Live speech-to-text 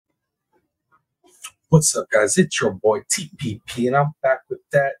What's up, guys? It's your boy TPP, and I'm back with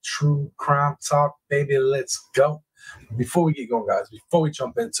that true crime talk, baby. Let's go. Before we get going, guys, before we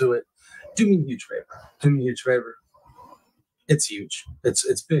jump into it, do me a huge favor. Do me a huge favor. It's huge.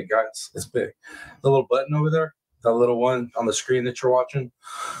 It's big, guys. It's big. The little button over there, the little one on the screen that you're watching,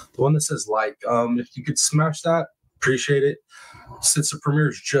 the one that says like. If you could smash that, appreciate it. Since the premiere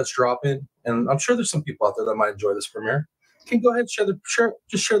is just dropping, and I'm sure there's some people out there that might enjoy this premiere, you can go ahead and share the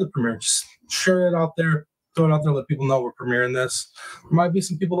premiere. Just share it out there, throw it out there, let people know we're premiering this. There might be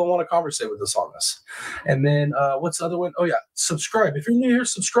some people that want to conversate with us on this. And then what's the other one? Oh yeah, subscribe. If you're new here,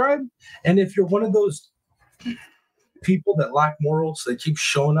 subscribe. And if you're one of those people that lack morals, that keep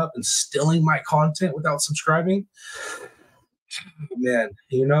showing up and stealing my content without subscribing, man,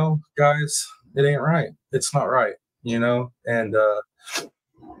 guys, it ain't right. It's not right, and I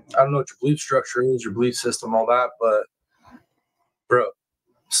don't know what your belief structure is, your belief system, all that, but bro,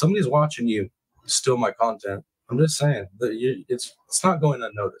 somebody's watching you steal my content. I'm just saying that it's not going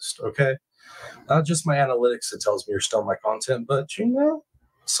unnoticed, okay? Not just my analytics that tells me you're stealing my content, but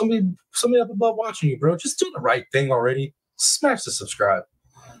somebody up above watching you, bro. Just do the right thing already. Smash the subscribe.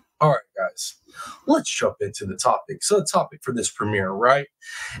 All right, guys, let's jump into the topic. So the topic for this premiere, right?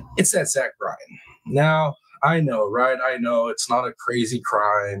 It's that Zach Bryan. Now, I know, right? I know it's not a crazy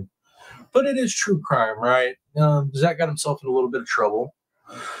crime, but it is true crime, right? Zach got himself in a little bit of trouble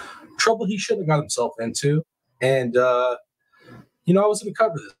he shouldn't have got himself into. And, I was going to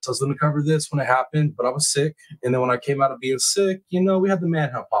cover this. I was going to cover this when it happened, but I was sick. And then when I came out of being sick, we had the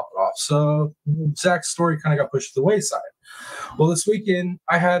manhunt popping off. So Zach's story kind of got pushed to the wayside. Well, this weekend,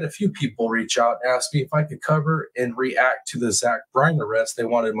 I had a few people reach out and ask me if I could cover and react to the Zach Bryan arrest. They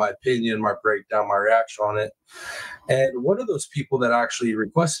wanted my opinion, my breakdown, my reaction on it. And one of those people that actually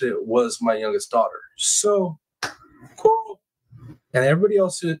requested it was my youngest daughter. So, cool. And everybody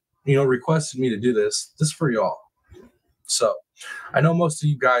else that, requested me to do this is for y'all. So, I know most of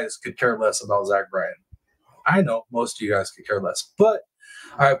you guys could care less about Zach Bryan. I know most of you guys could care less. But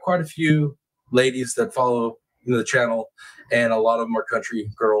I have quite a few ladies that follow the channel, and a lot of them are country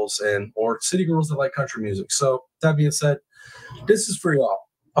girls or city girls that like country music. So, that being said, this is for y'all.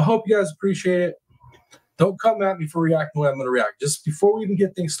 I hope you guys appreciate it. Don't come at me for reacting the way I'm going to react. Just before we even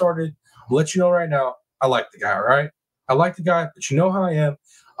get things started, I'll let you know right now, I like the guy, all right? I like the guy, but you know how I am.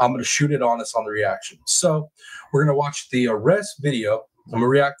 I'm going to shoot it honest on the reaction. So we're going to watch the arrest video. I'm going to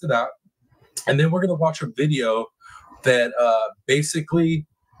react to that. And then we're going to watch a video that basically,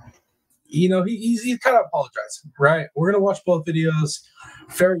 he's kind of apologizing, right? We're going to watch both videos.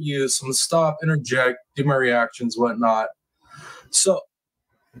 Fair use. I'm going to stop, interject, do my reactions, whatnot. So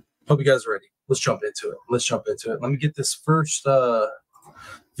hope you guys are ready. Let's jump into it. Let me get this first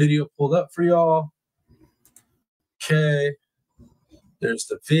video pulled up for y'all. Okay. There's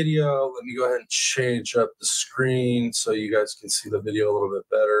the video. Let me go ahead and change up the screen so you guys can see the video a little bit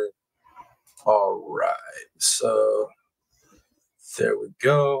better. All right. So there we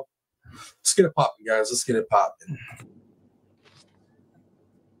go. Let's get it popping, guys. Let's get it popping.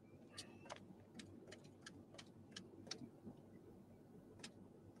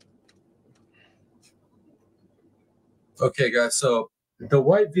 Okay, guys. So the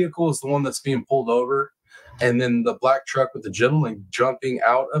white vehicle is the one that's being pulled over. And then the black truck with the gentleman jumping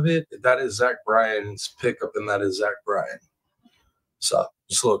out of it, that is Zach Bryan's pickup, and that is Zach Bryan. So,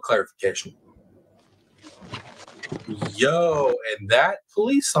 just a little clarification. Yo, and that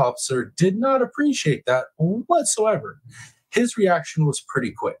police officer did not appreciate that whatsoever. His reaction was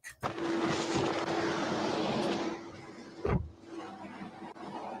pretty quick. Hey,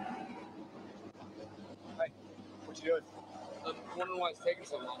 what you doing? I'm wondering why it's taking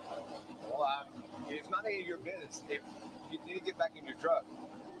so long. Well, it's not any of your business. If you need to get back in your truck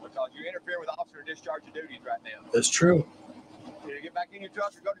because you're interfering with officer discharge of duties right now. That's true. You get back in your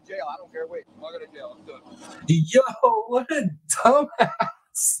truck or go to jail. I don't care which. I'll go to jail. I'm done. Yo, what a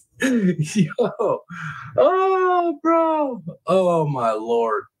dumbass. Yo. Oh, bro. Oh, my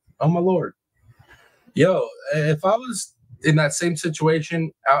Lord. Oh, my Lord. Yo, if I was in that same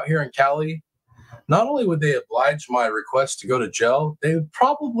situation out here in Cali, not only would they oblige my request to go to jail, they would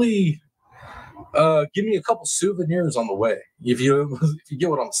probably give me a couple souvenirs on the way. If you get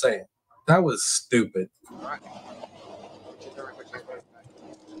what I'm saying. That was stupid. All right.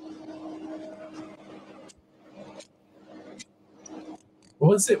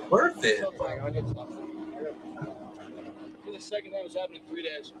 Was it worth it? The second time it's happened in 3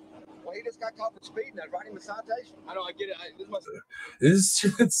 days. Well, he just got caught for speeding. I write him a citation. I know, I get it.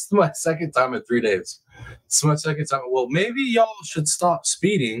 It's my second time in 3 days. It's my second time. Well, maybe y'all should stop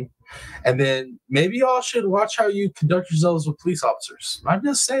speeding And then maybe y'all should watch how you conduct yourselves with police officers. I'm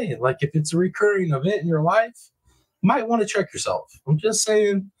just saying, like, if it's a recurring event in your life, you might want to check yourself. I'm just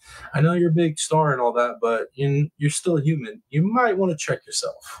saying, I know you're a big star and all that, but you're still a human. You might want to check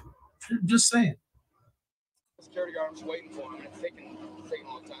yourself. Just saying. Security guard, I'm just waiting for him. It's taking a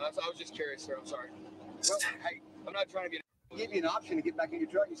long time. I was just curious, sir. I'm sorry. Well, hey, I'm not trying to be. Give you an option to get back in your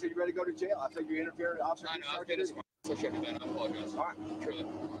truck. You said you're ready to go to jail. I said you interfered with officer. I know. I've been so shit, man. I apologize. All right, truly.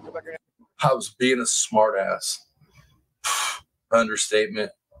 Go back here. I was being a smart ass.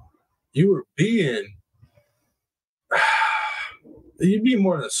 Understatement. You were being. You'd be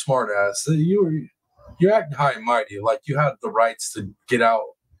more than a smart ass. You're acting high and mighty. Like you had the rights to get out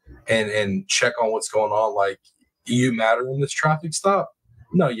and check on what's going on. Like you matter in this traffic stop.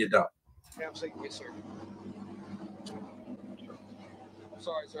 No, you don't. Yeah, I'm saying yes, sir.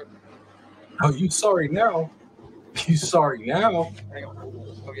 Sorry, sir. Oh, you sorry now? You sorry now? Hang on.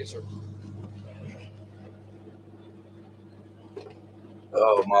 Oh, yes, sir.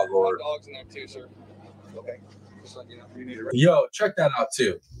 Oh, my Lord. My dog's in there too, sir. Okay. Just like, you need to... Yo, check that out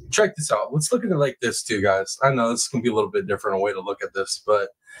too. Check this out. Let's look at it like this too, guys. I know this is going to be a little bit different a way to look at this, but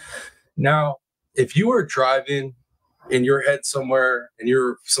now if you were driving in your head somewhere and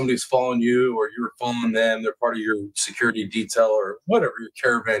somebody's following you or you're following them, they're part of your security detail or whatever, your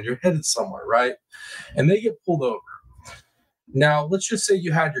caravan, you're headed somewhere, right? And they get pulled over. Now, let's just say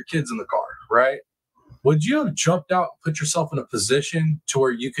you had your kids in the car, right? Would you have jumped out and put yourself in a position to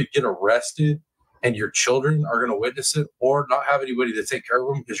where you could get arrested and your children are going to witness it or not have anybody to take care of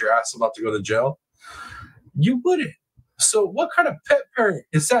them because your ass is about to go to jail? You wouldn't. So what kind of pet parent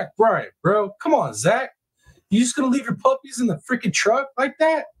is Zach Bryan, bro? Come on, Zach. You just going to leave your puppies in the freaking truck like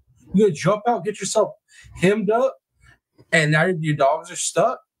that? You going to jump out, get yourself hemmed up, and now your dogs are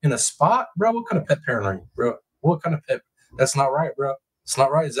stuck in a spot? Bro, what kind of pet parent are you, bro? What kind of pet? That's not right, bro. It's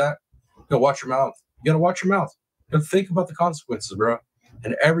not right, Zach. You got to watch your mouth. You got to watch your mouth. You got to think about the consequences, bro.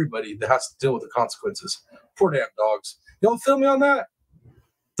 And everybody that has to deal with the consequences. Poor damn dogs. Y'all feel me on that?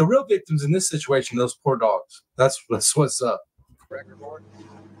 The real victims in this situation, those poor dogs. That's what's up. Record board.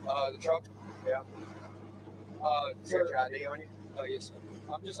 The truck. Yeah. You got your ID on you? Yes, sir.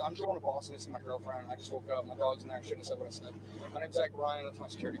 I'm going to Boston. This is my girlfriend. I just woke up. My dog's in there. I shouldn't have said what I said. My name's Zach Bryan. That's my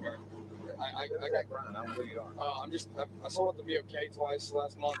security guard. I got Bryan. I don't know who you are. I sold up the BOK twice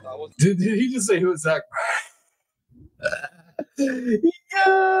last month. Did he just say who was Zach Bryan? Yo,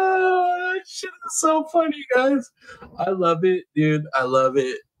 that shit is so funny, guys. I love it, dude. I love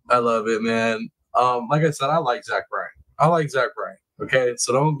it. I love it, man. Like I said, I like Zach Bryan. Okay,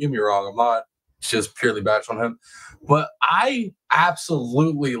 so don't get me wrong. I'm not just purely bash on him, but I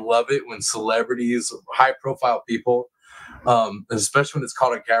absolutely love it when celebrities, high-profile people, especially when it's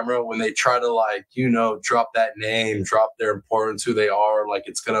caught on camera, when they try to drop that name, drop their importance, who they are, like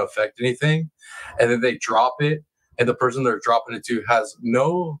it's gonna affect anything, and then they drop it. And the person they're dropping it to has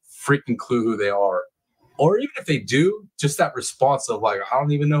no freaking clue who they are. Or even if they do, just that response of like, I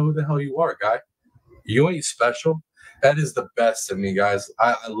don't even know who the hell you are, guy. You ain't special. That is the best to me, guys.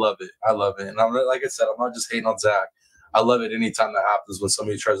 I love it. I love it. And like I said, I'm not just hating on Zach. I love it anytime that happens when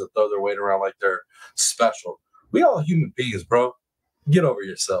somebody tries to throw their weight around like they're special. We all human beings, bro. Get over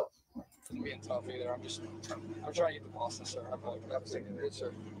yourself. I'm being tough either. I'm trying to get to Boston, sir. I'm thinking it,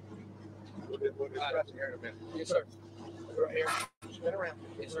 sir. Yes, sir. Right here. Spin around.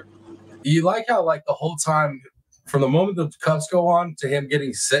 Yes, sir. You like how, like, the whole time, from the moment the cuffs go on to him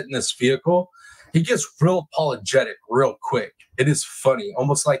getting set in this vehicle, he gets real apologetic real quick. It is funny.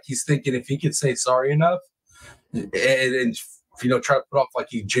 Almost like he's thinking if he could say sorry enough and try to put off like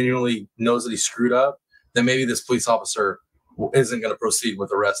he genuinely knows that he screwed up, then maybe this police officer isn't going to proceed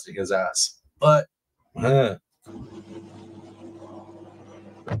with arresting his ass. But,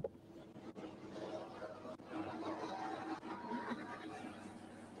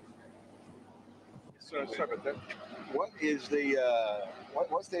 Sorry about that. What is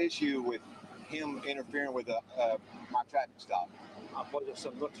what's the issue with him interfering with my traffic stop? I apologize,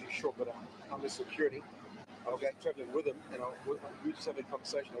 I'm not too sure, but I'm the security. Okay, traveling with him, and we just having a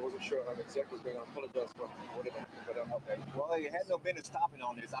conversation. I wasn't sure how exactly was going on. I apologize for whatever. But okay. Well, he had no business stopping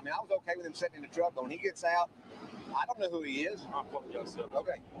on this. I mean, I was okay with him sitting in the truck, but when he gets out, I don't know who he is. I apologize, sir.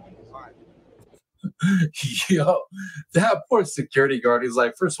 Okay, all right. Yo, that poor security guard. He's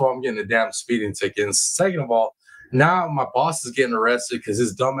like, first of all, I'm getting a damn speeding ticket. And second of all, now my boss is getting arrested because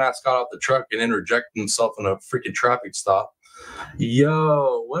his dumbass got out the truck and interjected himself in a freaking traffic stop.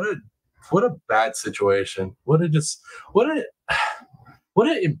 Yo, what a bad situation. What an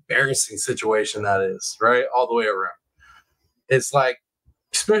embarrassing situation that is, right? All the way around. It's like,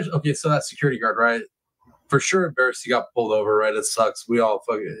 especially, okay, so that security guard, right? for sure embarrassed he got pulled over, right? It sucks. We all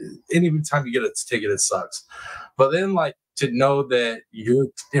fucking, any time you get a ticket, it sucks. But then, like, to know that your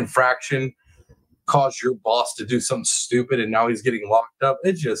infraction caused your boss to do something stupid and now he's getting locked up,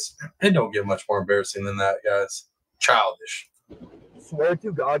 it don't get much more embarrassing than that, guys. Childish. Swear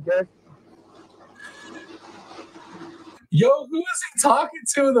to God, guys. Yo, who is he talking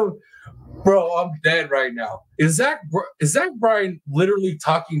to? Bro, I'm dead right now. Is Zach Bryan literally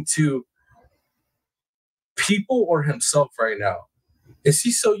talking to people or himself right now? Is he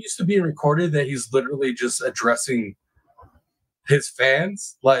so used to being recorded that he's literally just addressing his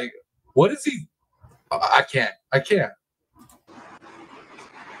fans? Like, what is he? I can't.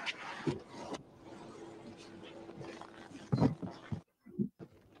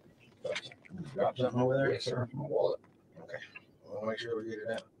 Drop something over there? Yes, sir. My wallet. Okay. I want to make sure we get it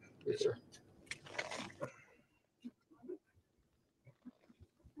out. Yes, sir.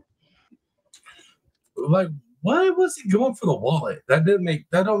 Like, why was he going for the wallet? That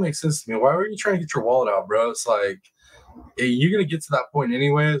don't make sense to me. Why were you trying to get your wallet out, bro? It's like, you're gonna get to that point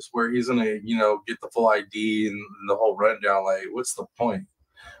anyways where he's gonna, get the full ID and the whole rundown. Like, what's the point?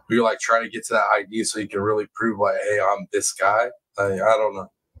 You're like trying to get to that ID so you can really prove, like, hey, I'm this guy. I don't know.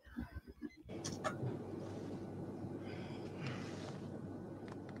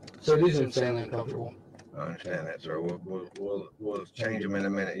 So it is insanely uncomfortable. I understand that, sir. We'll change them in a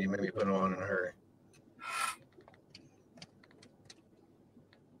minute. You maybe put them on in a hurry.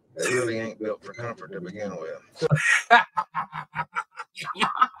 They really ain't built for comfort to begin with.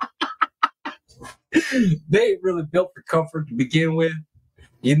 They ain't really built for comfort to begin with.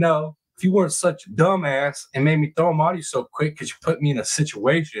 If you weren't such a dumbass and made me throw them on you so quick because you put me in a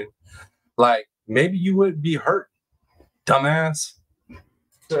situation, like, maybe you wouldn't be hurt, dumbass.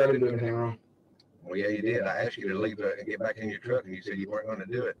 So I didn't do anything wrong. Well, yeah, you did. I asked you to leave and get back in your truck, and you said you weren't going to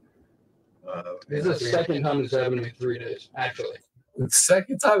do it. This is the second time it's happened in 3 days, actually. The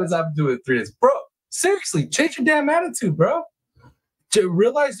second time it's happened to it in 3 days. Bro, seriously, change your damn attitude, bro. To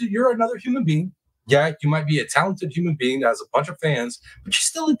realize that you're another human being. Yeah, you might be a talented human being that has a bunch of fans, but you're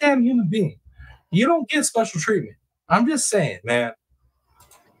still a damn human being. You don't get special treatment. I'm just saying, man.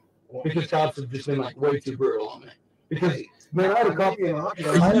 Because cops have just been like way too brutal on me. Because, man, I had a cop. Yo,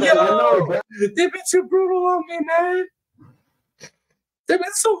 they've been too brutal on me, man. They've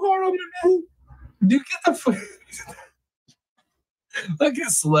been so hard on me, man. Dude, get the fuck. Look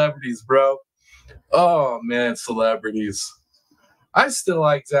at celebrities, bro. Oh, man, celebrities. I still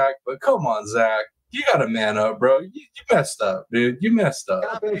like Zach, but come on, Zach. You got to man up, bro. You messed up, dude. You messed up.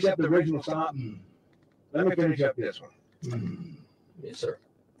 Can I finish up the original stop? Let me finish up this one. Yes, sir.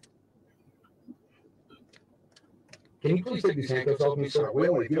 Can you please take these handcuffs off me, sir?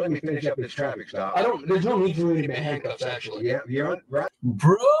 Well, if you let me finish up this traffic stop. There's no need for me to be handcuffs, actually. Yeah, you're right.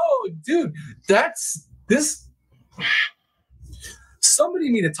 Bro, dude, this. Somebody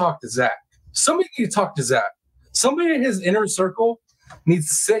need to talk to Zach. Somebody in his inner circle needs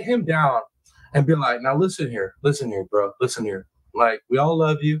to sit him down and be like, now listen here, bro, listen here. Like, we all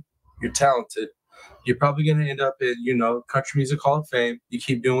love you. You're talented. You're probably going to end up in, Country Music Hall of Fame. You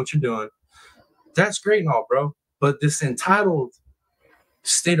keep doing what you're doing. That's great and all, bro. But this entitled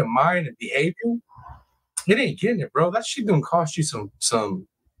state of mind and behavior, it ain't getting it, bro. That shit gonna cost you some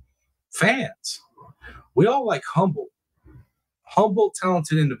fans. We all like humble,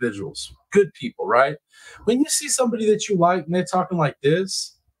 talented individuals, good people, right? When you see somebody that you like and they're talking like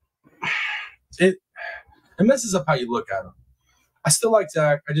this, it messes up how you look at them. I still like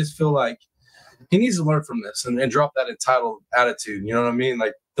Zach. I just feel like he needs to learn from this and drop that entitled attitude. You know what I mean?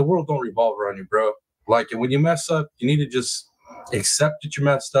 Like, the world don't revolve around you, bro. Like, when you mess up, you need to just accept that you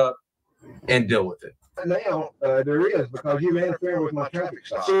messed up and deal with it. Now, there is, because you interfere with my traffic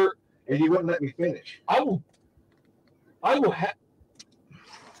stop. Sir, and you wouldn't let me finish. I will have.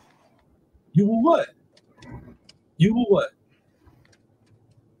 You will what? You will what?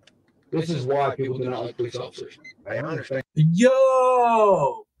 This is why people do not like police officers. I understand.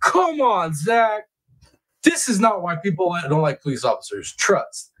 Yo, come on, Zach. This is not why people don't like police officers.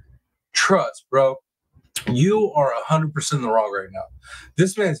 Trust, bro. You are 100% in the wrong right now.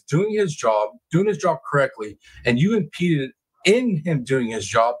 This man's doing his job correctly, and you impeded in him doing his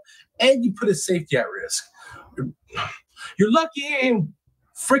job, and you put his safety at risk. You're lucky he ain't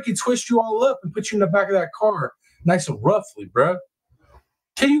freaking twist you all up and put you in the back of that car nice and roughly, bro.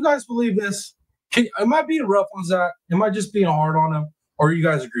 Can you guys believe this? Am I being rough on Zach? Am I just being hard on him? Or you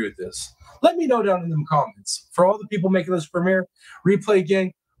guys agree with this? Let me know down in the comments. For all the people making this premiere replay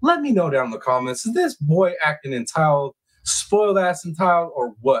gang, let me know down in the comments. Is this boy acting entitled, spoiled ass entitled,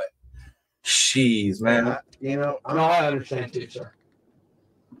 or what? Jeez, man. I I understand too, sir.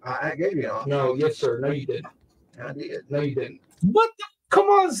 I gave you an option. No, yes, sir. No, you didn't. I did. No, you didn't. What the? Come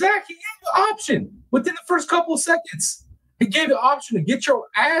on, Zach. He gave you the option within the first couple of seconds. He gave you the option to get your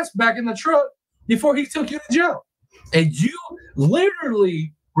ass back in the truck before he took you to jail. And you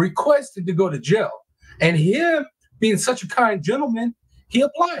literally requested to go to jail. And him being such a kind gentleman, he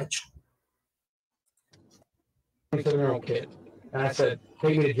obliged. 27-year-old kid. And I said,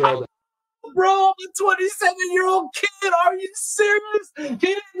 take me to jail. Bro, I'm a 27-year-old kid. Are you serious? He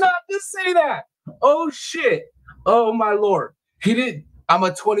did not just say that. Oh, shit. Oh, my Lord. He didn't. I'm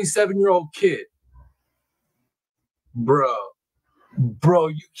a 27-year-old kid. Bro,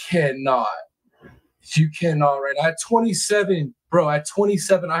 you cannot. You cannot, right? At 27, bro, at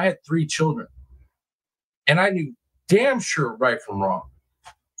 27, I had 3 children. And I knew damn sure right from wrong.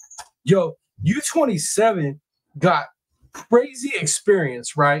 Yo, you 27 got crazy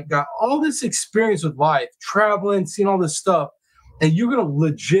experience, right? Got all this experience with life, traveling, seeing all this stuff. And you're going to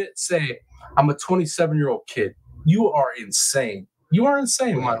legit say, I'm a 27-year-old kid. You are insane. You are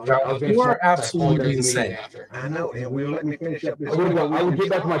insane, my guy. You are absolutely insane. I know, and will let me finish up this. I would get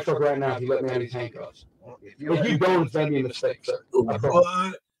back to my truck right now if you let me out of these handcuffs. If you don't, it's going to be a mistake, sir.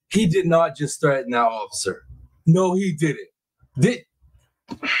 What? He did not just threaten that officer. No, he didn't.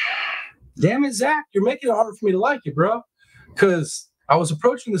 Damn it, Zach. You're making it hard for me to like it, bro. Because I was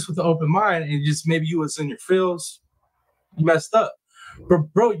approaching this with an open mind, and just maybe you was in your feels. You messed up.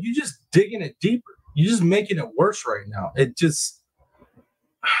 But, bro, you just digging it deeper. You're just making it worse right now. It just...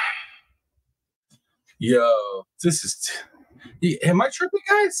 Yo, this is... Am I tripping,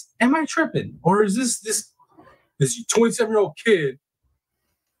 guys? Am I tripping? Or is this 27-year-old kid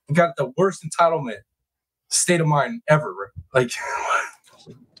got the worst entitlement state of mind ever? Like...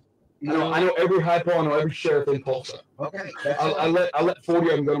 I know every high pole, I know every sheriff in Tulsa. Okay. I let 40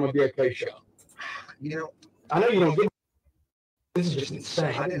 of them go to my BOK show. You know, I know you don't get. This is just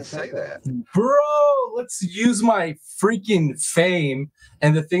insane. I didn't say that. Bro, let's use my freaking fame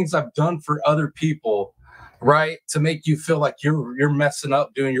and the things I've done for other people, right, to make you feel like you're messing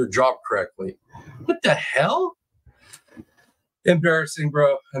up doing your job correctly. What the hell? Embarrassing,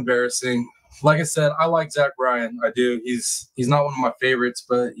 bro. Embarrassing. Like I said, I like Zach Bryan. I do. He's not one of my favorites,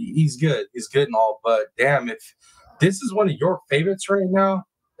 but he's good. He's good and all. But damn, if this is one of your favorites right now,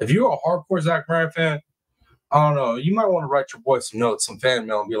 if you're a hardcore Zach Bryan fan, I don't know. You might want to write your boy some notes, some fan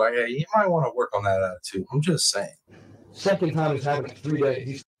mail, and be like, hey, you might want to work on that attitude. I'm just saying. Second time it's happened in 3 days.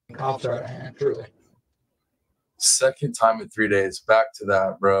 These cops are out of hand, truly. Second time in 3 days. Back to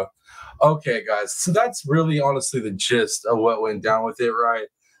that, bro. Okay, guys. So that's really honestly the gist of what went down with it, right?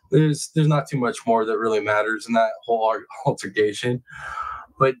 There's not too much more that really matters in that whole altercation.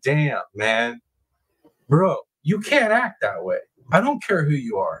 But damn, man. Bro, you can't act that way. I don't care who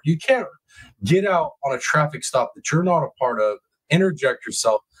you are. You can't get out on a traffic stop that you're not a part of, interject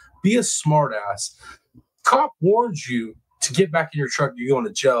yourself, be a smart ass. Cop warns you to get back in your truck, you're going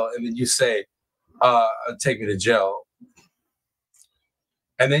to jail, and then you say, take me to jail.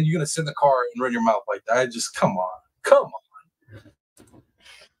 And then you're going to sit in the car and run your mouth like that. Just come on. Come on.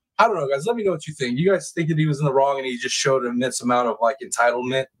 I don't know, guys. Let me know what you think. You guys think that he was in the wrong and he just showed an immense amount of like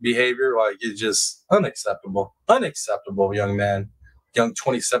entitlement behavior? Like it's just unacceptable. Unacceptable, young man. Young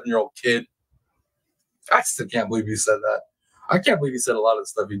 27-year-old kid. I still can't believe he said that. I can't believe he said a lot of the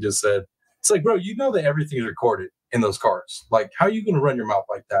stuff he just said. It's like, bro, you know that everything is recorded in those cars. Like, how are you going to run your mouth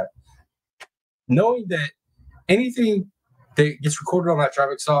like that? Knowing that anything that gets recorded on that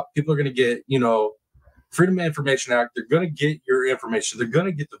traffic stop, people are going to get, Freedom of Information Act. They're going to get your information. They're going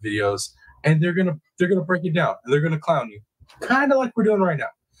to get the videos, and they're going to break it down, and they're going to clown you, kind of like we're doing right now.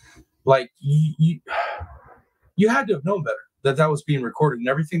 Like you had to have known better that was being recorded, and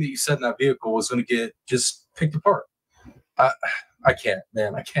everything that you said in that vehicle was going to get just picked apart. I can't,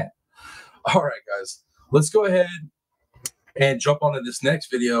 man. I can't. All right, guys, let's go ahead and jump onto this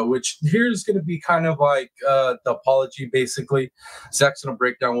next video, which here's going to be kind of like the apology, basically. Zach's going to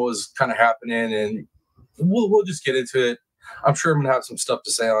break down what was kind of happening, and we'll just get into it. I'm sure I'm going to have some stuff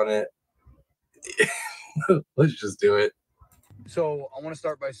to say on it. Let's just do it. So I want to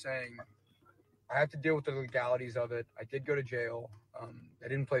start by saying I have to deal with the legalities of it. I did go to jail. I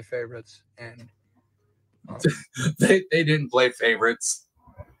didn't play favorites, and they didn't play favorites.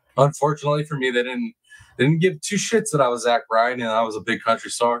 Unfortunately for me, they didn't give two shits that I was Zach Bryan and I was a big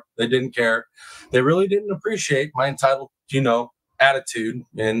country star. They didn't care. They really didn't appreciate my entitled, attitude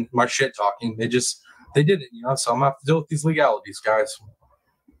and my shit talking. They didn't, so I'm gonna have to deal with these legalities, guys.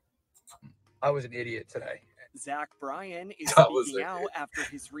 I was an idiot today. Zach Bryan is speaking out after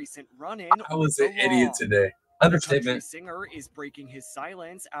his recent run-in. I was an idiot today. Understatement. The country singer is breaking his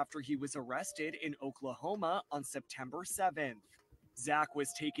silence after he was arrested in Oklahoma on September 7th. Zach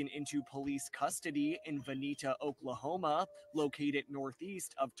was taken into police custody in Vinita, Oklahoma, located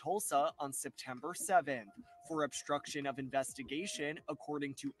northeast of Tulsa, on September 7th for obstruction of investigation,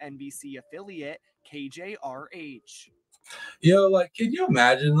 according to NBC affiliate KJRH. Yo, like, can you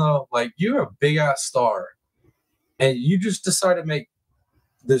imagine though? Like, you're a big ass star, and you just decide to make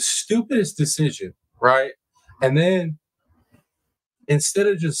the stupidest decision, right? And then instead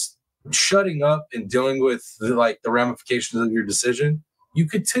of just shutting up and dealing with the ramifications of your decision, you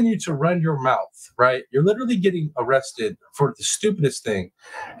continue to run your mouth, right? You're literally getting arrested for the stupidest thing.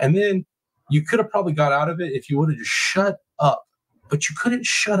 And then you could have probably got out of it if you would have just shut up, but you couldn't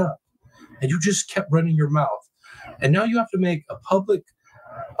shut up, and you just kept running your mouth. And now you have to make a public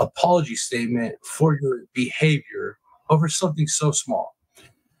apology statement for your behavior over something so small.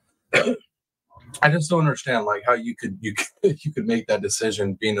 I just don't understand like how you could make that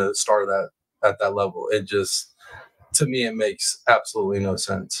decision being a star at that level. It just, to me, it makes absolutely no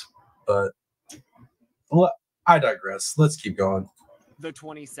sense. But I digress. Let's keep going. The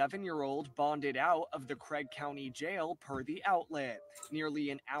 27-year-old bonded out of the Craig County Jail per the outlet, nearly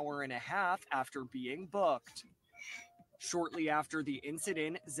an hour and a half after being booked. Shortly after the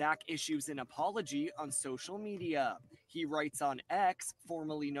incident, Zach issues an apology on social media. He writes on X,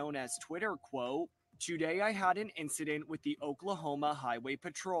 formerly known as Twitter, quote, "Today I had an incident with the Oklahoma Highway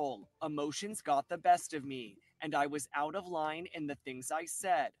Patrol. Emotions got the best of me, and I was out of line in the things I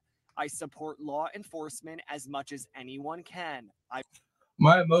said. I support law enforcement as much as anyone can.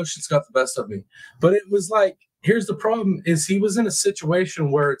 My emotions got the best of me." But it was like, here's the problem, is he was in a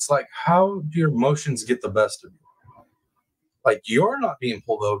situation where it's like, how do your emotions get the best of you? Like, you're not being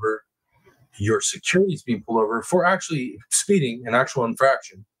pulled over. Your security's being pulled over for actually speeding, an actual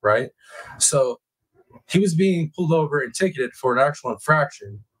infraction, right? So he was being pulled over and ticketed for an actual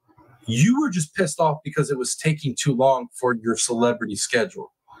infraction. You were just pissed off because it was taking too long for your celebrity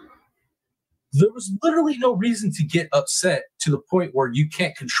schedule. There was literally no reason to get upset to the point where you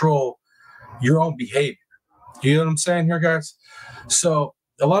can't control your own behavior. You know what I'm saying here, guys? So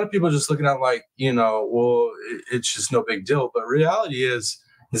a lot of people are just looking at like, well, it's just no big deal. But reality is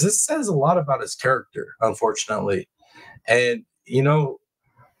this says a lot about his character, unfortunately. And,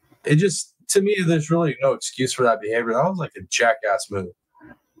 it just, to me, there's really no excuse for that behavior. That was like a jackass move.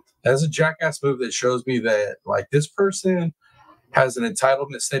 That's a jackass move that shows me that, like, this person has an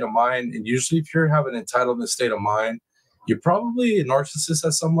entitlement state of mind. And usually if you have an entitlement state of mind, you're probably a narcissist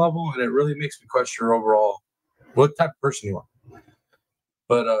at some level. And it really makes me question your overall, what type of person you are.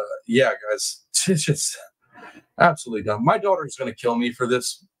 But yeah, guys, it's just absolutely dumb. My daughter's going to kill me for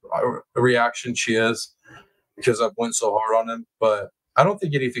this reaction. She is, because I went so hard on him. But I don't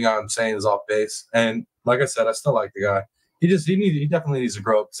think anything I'm saying is off base. And like I said, I still like the guy. He definitely needs to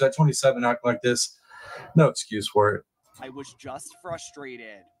grow up. Because at 27, acting like this, no excuse for it. I was just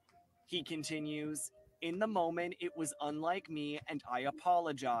frustrated." He continues, "In the moment, it was unlike me, and I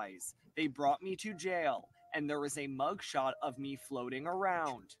apologize. They brought me to jail, and there is a mugshot of me floating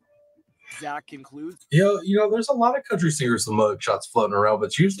around." Zach concludes, there's a lot of country singers with mugshots floating around,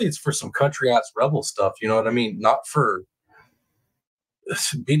 but usually it's for some country ass rebel stuff. You know what I mean? Not for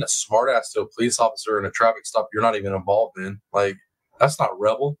being a smart ass to a police officer in a traffic stop you're not even involved in. Like, that's not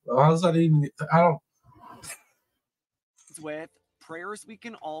rebel. How's that even? I don't. with prayers we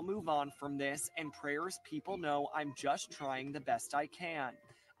can all move on from this, and prayers people know I'm just trying the best I can.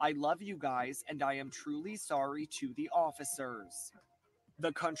 I love you guys, and I am truly sorry to the officers.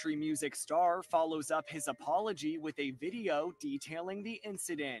 The country music star follows up his apology with a video detailing the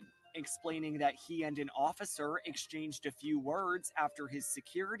incident, explaining that he and an officer exchanged a few words after his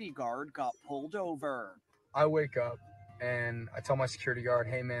security guard got pulled over. I wake up and I tell my security guard,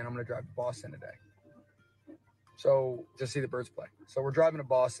 "Hey man, I'm going to drive to Boston today." So to see the Birds play. So we're driving to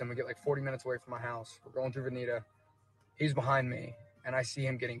Boston. We get like 40 minutes away from my house. We're going through Vinita. He's behind me and I see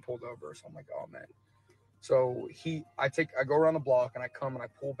him getting pulled over. So I'm like, oh man. So I go around the block and I come and I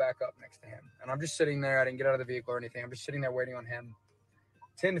pull back up next to him. And I'm just sitting there. I didn't get out of the vehicle or anything. I'm just sitting there waiting on him.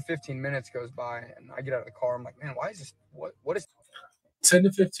 10 to 15 minutes goes by and I get out of the car. I'm like, man, why is this? What is 10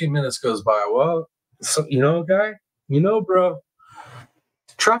 to 15 minutes goes by. Well, so, guy, bro,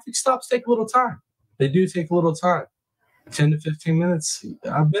 traffic stops take a little time. They do take a little time. 10 to 15 minutes.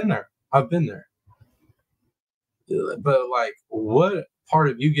 I've been there. But like, what part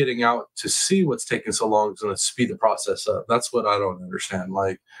of you getting out to see what's taking so long is going to speed the process up? That's what I don't understand.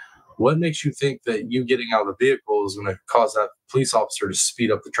 Like, what makes you think that you getting out of the vehicle is going to cause that police officer to speed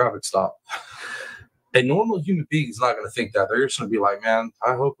up the traffic stop? A normal human being is not going to think that. They're just going to be like, man,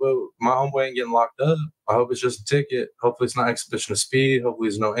 I hope my homeboy ain't getting locked up. I hope it's just a ticket. Hopefully it's not exhibition of speed. Hopefully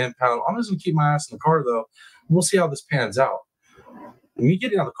there's no impound. I'm just going to keep my ass in the car, though. We'll see how this pans out. me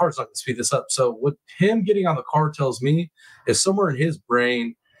getting on the car is not going to speed this up. So what him getting on the car tells me is somewhere in his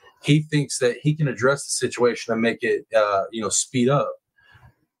brain, he thinks that he can address the situation and make it, speed up.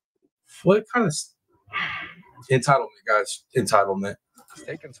 What kind of entitlement, guys? Entitlement. It's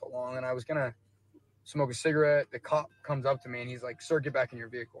taking so long, and I was gonna smoke a cigarette. The cop comes up to me and he's like, "Sir, get back in your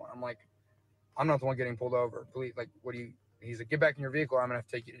vehicle." And I'm like, "I'm not the one getting pulled over. Please, like, what do you?" He's like, "Get back in your vehicle, or I'm gonna have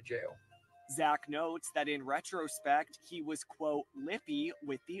to take you to jail." Zach notes that in retrospect, he was, quote, lippy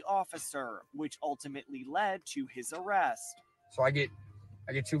with the officer, which ultimately led to his arrest. So I get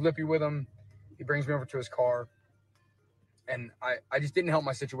too lippy with him. He brings me over to his car, and I just didn't help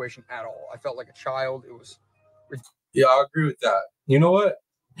my situation at all. I felt like a child. It was. Yeah, I agree with that. You know what?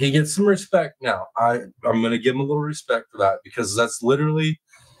 He gets some respect now. I'm going to give him a little respect for that, because that's literally,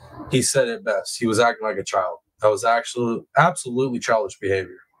 he said it best. He was acting like a child. That was absolutely childish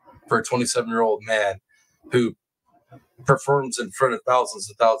behavior for a 27-year-old man who performs in front of thousands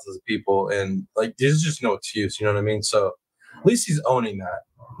and thousands of people. And like, there's just no excuse. You know what I mean? So at least he's owning that.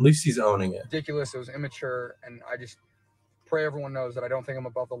 At least he's owning it. Ridiculous. It was immature. And I just pray everyone knows that I don't think I'm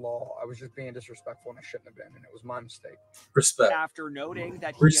above the law. I was just being disrespectful and I shouldn't have been. And it was my mistake. Respect. After noting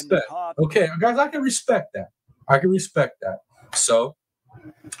that he Respect. and the cop... Okay, guys, I can respect that. I can respect that. So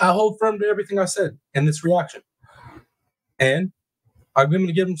I hold firm to everything I said in this reaction. And I'm going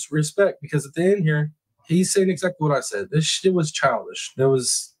to give him some respect, because at the end here, he's saying exactly what I said. This shit was childish. It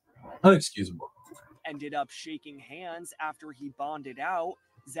was unexcusable. Ended up shaking hands after he bonded out.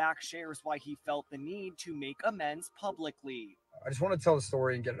 Zach shares why he felt the need to make amends publicly. I just want to tell the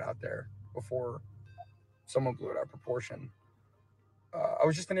story and get it out there before someone blew it out of proportion. I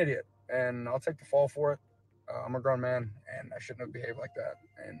was just an idiot, and I'll take the fall for it. I'm a grown man, and I shouldn't have behaved like that,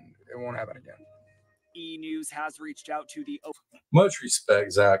 and it won't happen again. E! News has reached out to the... Much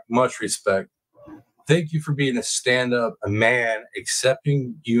respect, Zach. Much respect. Thank you for being a stand-up, a man,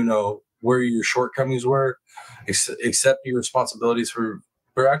 accepting, where your shortcomings were, accepting your responsibilities for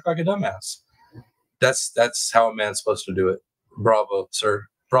acting like a dumbass. That's how a man's supposed to do it. Bravo, sir.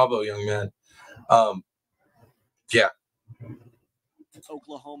 Bravo, young man. Yeah.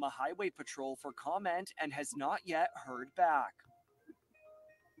 Oklahoma Highway Patrol for comment and has not yet heard back.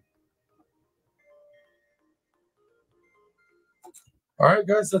 All right,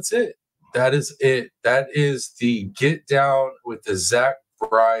 guys, that's it. That is it. That is the get down with the Zach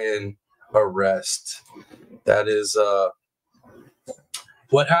Bryan arrest. That is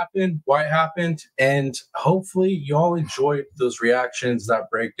what happened, why it happened, and hopefully y'all enjoyed those reactions, that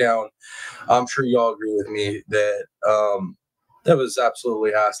breakdown. I'm sure y'all agree with me that that was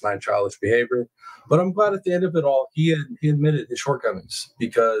absolutely asinine, childish behavior. But I'm glad at the end of it all, he admitted his shortcomings,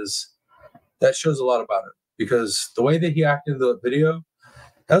 because that shows a lot about him. Because the way that he acted in the video,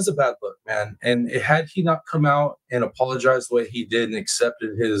 that was a bad look, man. And had he not come out and apologized the way he did and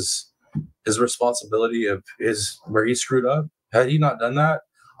accepted his responsibility of where he screwed up, had he not done that,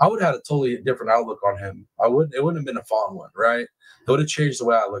 I would have had a totally different outlook on him. It wouldn't have been a fond one, right? It would have changed the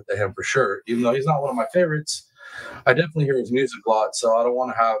way I looked at him for sure. Even though he's not one of my favorites, I definitely hear his music a lot. So I don't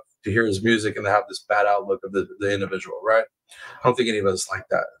want to have to hear his music and have this bad outlook of the individual, right? I don't think any of us like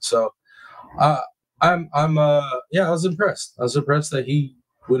that. So I was impressed. I was impressed that he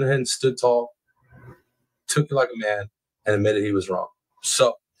went ahead and stood tall, took it like a man, and admitted he was wrong.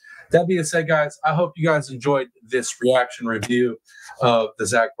 So that being said, guys, I hope you guys enjoyed this reaction review of the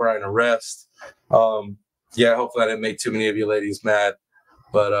Zach Bryan arrest. Hopefully I didn't make too many of you ladies mad.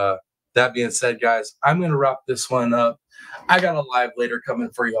 But that being said, guys, I'm going to wrap this one up. I got a live later coming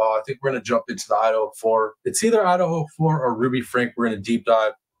for y'all. I think we're going to jump into the Idaho 4. It's either Idaho 4 or Ruby Frank. We're going to deep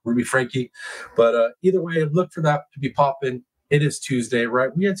dive Ruby Frankie. But either way, look for that to be popping. It is Tuesday,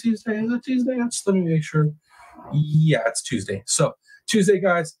 right? We had Tuesday. Is it Tuesday? Just let me make sure. Yeah, it's Tuesday. So Tuesday,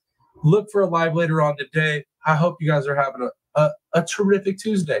 guys, look for a live later on today. I hope you guys are having a terrific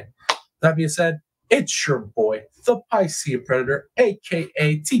Tuesday. That being said, it's your boy, the Piscean Predator,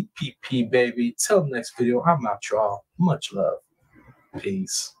 a.k.a. TPP, baby. Till the next video, I'm out, y'all. Much love.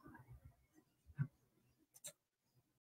 Peace.